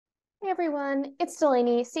everyone, it's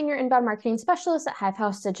Delaney, Senior Inbound Marketing Specialist at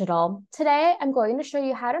Hivehouse Digital. Today, I'm going to show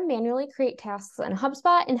you how to manually create tasks in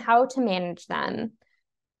HubSpot and how to manage them.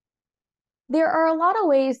 There are a lot of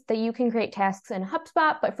ways that you can create tasks in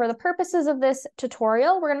HubSpot, but for the purposes of this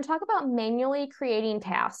tutorial, we're going to talk about manually creating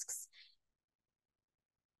tasks.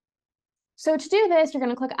 So to do this, you're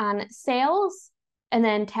going to click on Sales and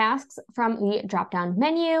then Tasks from the drop-down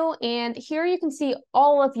menu. And here you can see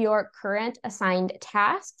all of your current assigned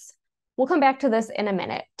tasks. We'll come back to this in a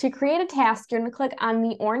minute. To create a task, you're going to click on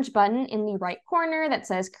the orange button in the right corner that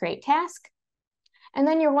says Create Task. And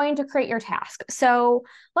then you're going to create your task. So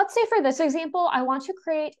let's say for this example, I want to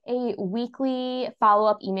create a weekly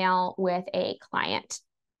follow-up email with a client.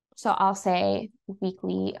 So I'll say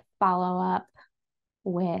weekly follow-up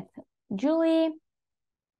with Julie.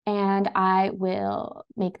 And I will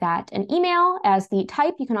make that an email as the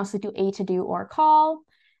type. You can also do a to-do or call.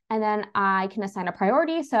 And then I can assign a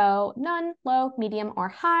priority. So none, low, medium, or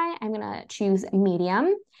high. I'm going to choose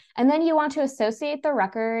medium. And then you want to associate the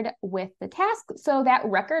record with the task. So that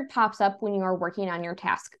record pops up when you are working on your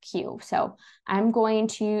task queue. So I'm going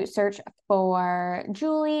to search for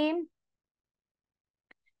Julie. And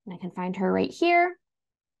I can find her right here.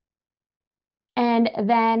 And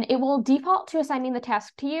then it will default to assigning the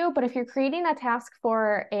task to you. But if you're creating a task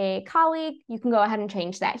for a colleague, you can go ahead and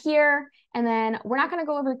change that here. And then we're not going to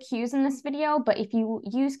go over queues in this video, but if you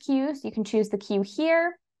use queues, you can choose the queue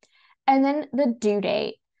here. And then the due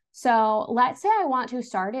date. So let's say I want to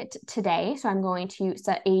start it today. So I'm going to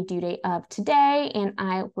set a due date of today, and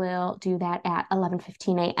I will do that at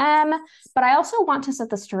 11:15 a.m. But I also want to set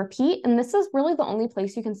this to repeat. And this is really the only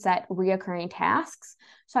place you can set reoccurring tasks.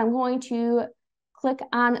 So I'm going to click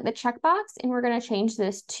on the checkbox, and we're going to change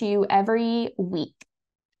this to every week.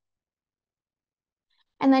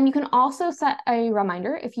 And then you can also set a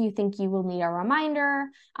reminder if you think you will need a reminder.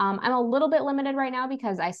 I'm a little bit limited right now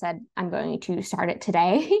because I said I'm going to start it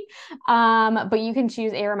today. But you can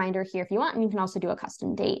choose a reminder here if you want, and you can also do a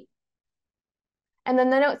custom date. And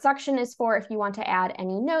then the notes section is for if you want to add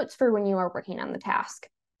any notes for when you are working on the task.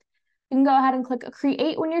 You can go ahead and click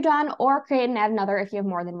Create when you're done, or create and add another if you have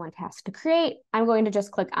more than one task to create. I'm going to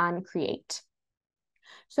just click on Create.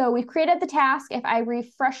 So we've created the task. If I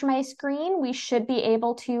refresh my screen, we should be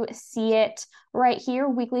able to see it right here,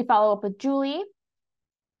 weekly follow-up with Julie.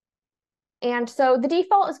 And so the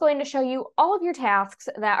default is going to show you all of your tasks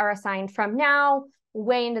that are assigned from now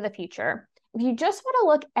way into the future. If you just want to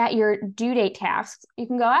look at your due date tasks, you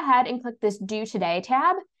can go ahead and click this Due Today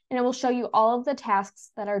tab, and it will show you all of the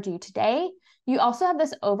tasks that are due today. You also have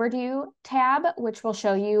this Overdue tab, which will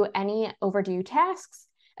show you any overdue tasks,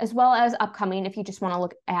 as well as upcoming if you just want to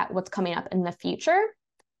look at what's coming up in the future.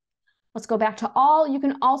 Let's go back to all. You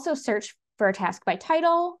can also search for a task by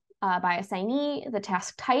title, by assignee, the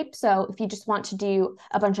task type. So if you just want to do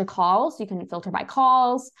a bunch of calls, you can filter by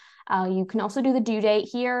calls. You can also do the due date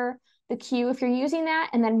here, the queue if you're using that,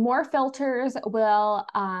 and then more filters will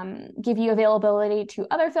give you availability to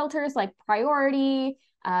other filters like priority,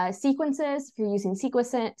 sequences, if you're using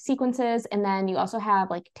sequences, and then you also have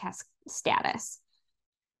like task status.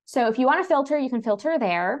 So if you want to filter, you can filter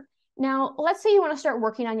there. Now, let's say you want to start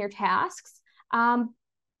working on your tasks,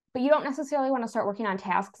 but you don't necessarily want to start working on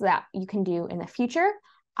tasks that you can do in the future.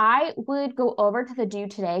 I would go over to the Due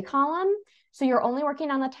Today column. So you're only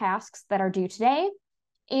working on the tasks that are due today.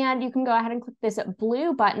 And you can go ahead and click this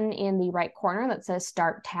blue button in the right corner that says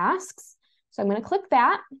Start Tasks. So I'm going to click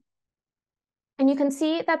that. And you can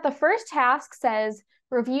see that the first task says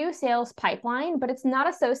Review Sales Pipeline, but it's not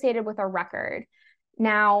associated with a record.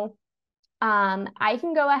 Now, I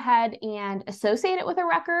can go ahead and associate it with a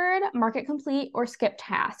record, mark it complete, or skip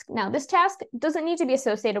task. Now, this task doesn't need to be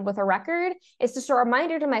associated with a record. It's just a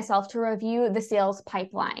reminder to myself to review the sales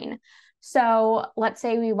pipeline. So let's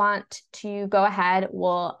say we want to go ahead,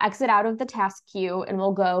 we'll exit out of the task queue and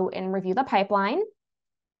we'll go and review the pipeline.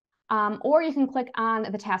 Or you can click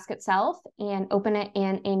on the task itself and open it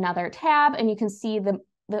in another tab, and you can see the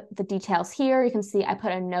details here. You can see I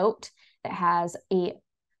put a note that has a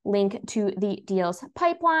link to the deals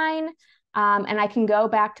pipeline, and I can go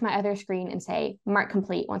back to my other screen and say mark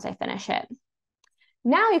complete once I finish it.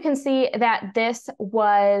 Now you can see that this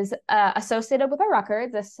was associated with a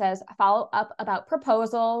record. This says follow up about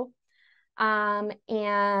proposal.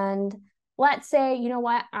 And let's say, you know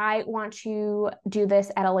what, I want to do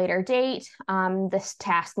this at a later date. This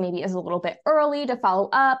task maybe is a little bit early to follow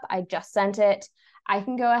up. I just sent it. I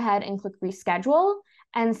can go ahead and click reschedule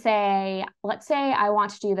and say, let's say I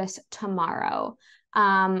want to do this tomorrow.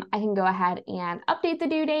 I can go ahead and update the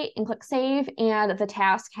due date and click save, and the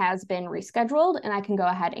task has been rescheduled, and I can go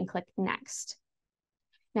ahead and click next.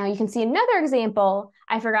 Now you can see another example.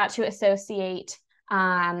 I forgot to associate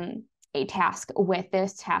a task with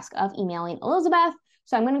this task of emailing Elizabeth.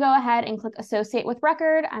 So I'm going to go ahead and click associate with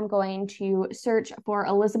record. I'm going to search for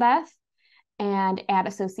Elizabeth and add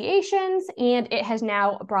associations, and it has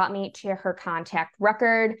now brought me to her contact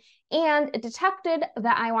record, and it detected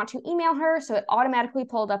that I want to email her, so it automatically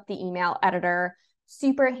pulled up the email editor.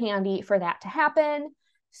 Super handy for that to happen.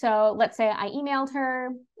 So let's say I emailed her,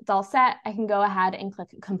 it's all set. I can go ahead and click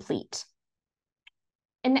complete.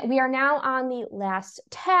 And we are now on the last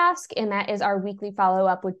task, and that is our weekly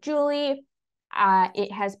follow-up with Julie.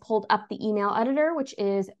 It has pulled up the email editor, which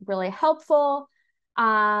is really helpful.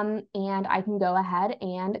 And I can go ahead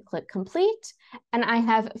and click complete. And I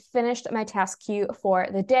have finished my task queue for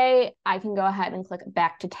the day. I can go ahead and click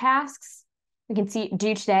back to tasks. We can see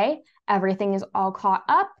due today, everything is all caught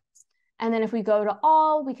up. And then if we go to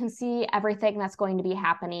all, we can see everything that's going to be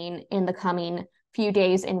happening in the coming few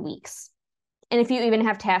days and weeks. And if you even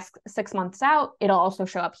have tasks 6 months out, it'll also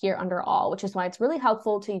show up here under all, which is why it's really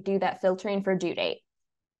helpful to do that filtering for due date.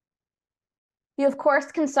 You, of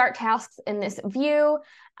course, can start tasks in this view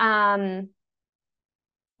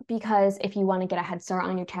because if you want to get a head start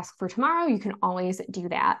on your task for tomorrow, you can always do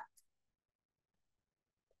that.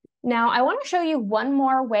 Now, I want to show you one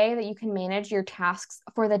more way that you can manage your tasks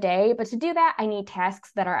for the day, but to do that, I need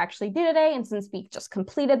tasks that are actually due today, and since we just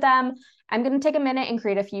completed them, I'm going to take a minute and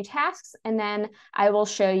create a few tasks, and then I will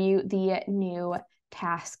show you the new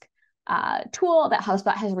task tool that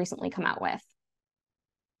HubSpot has recently come out with.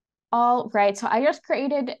 All right, so I just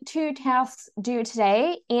created 2 tasks due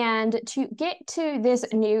today, and to get to this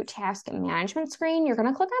new task management screen, you're going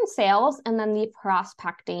to click on sales and then the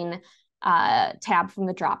prospecting tab from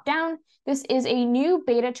the drop down. This is a new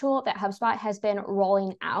beta tool that HubSpot has been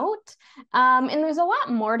rolling out, and there's a lot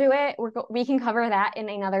more to it. We can cover that in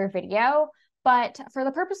another video. But for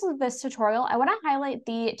the purpose of this tutorial, I want to highlight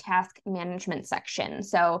the task management section.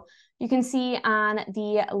 So you can see on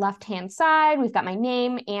the left-hand side, we've got my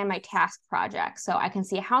name and my task project. So I can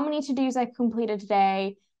see how many to-dos I've completed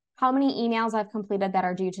today, how many emails I've completed that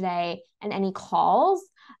are due today, and any calls.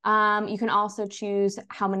 You can also choose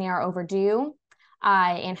how many are overdue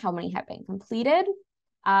and how many have been completed.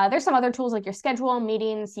 There's some other tools like your schedule,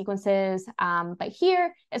 meetings, sequences, but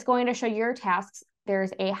here it's going to show your tasks.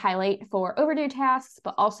 There's a highlight for overdue tasks,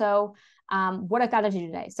 but also what I've got to do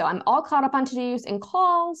today. So I'm all caught up on to-dos and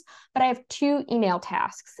calls, but I have 2 email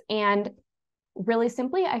tasks. And really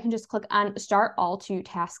simply, I can just click on Start All 2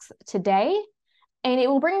 Tasks Today, and it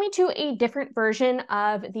will bring me to a different version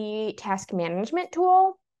of the task management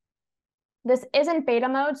tool. This is in beta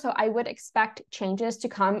mode, so I would expect changes to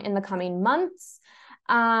come in the coming months.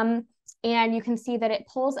 And you can see that it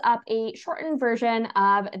pulls up a shortened version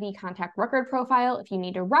of the contact record profile if you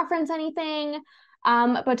need to reference anything.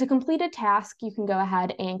 But to complete a task, you can go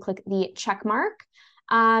ahead and click the check mark.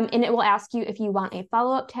 And it will ask you if you want a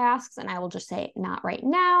follow-up task, and I will just say not right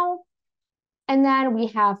now. And then we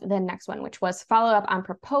have the next one, which was follow up on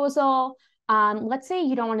proposal. Let's say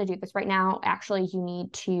you don't want to do this right now. Actually, you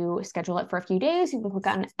need to schedule it for a few days. You can click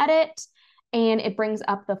on edit, and it brings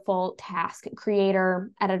up the full task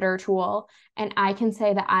creator editor tool. And I can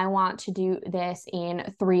say that I want to do this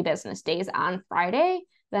in 3 business days on Friday.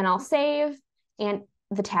 Then I'll save, and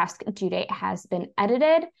the task due date has been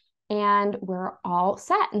edited, and we're all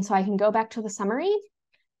set. And so I can go back to the summary,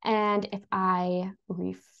 and if I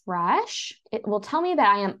refresh, it will tell me that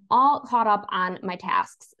I am all caught up on my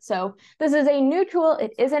tasks. So this is a new tool.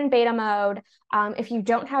 It is in beta mode. If you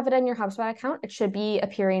don't have it in your HubSpot account, it should be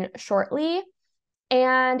appearing shortly.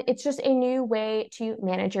 And it's just a new way to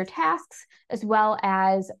manage your tasks as well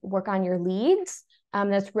as work on your leads.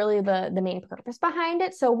 That's really the main purpose behind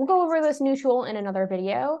it. So we'll go over this new tool in another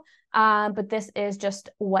video, but this is just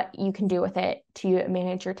what you can do with it to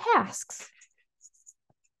manage your tasks.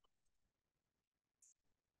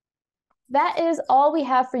 That is all we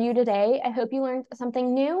have for you today. I hope you learned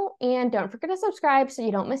something new, and don't forget to subscribe so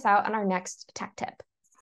you don't miss out on our next tech tip.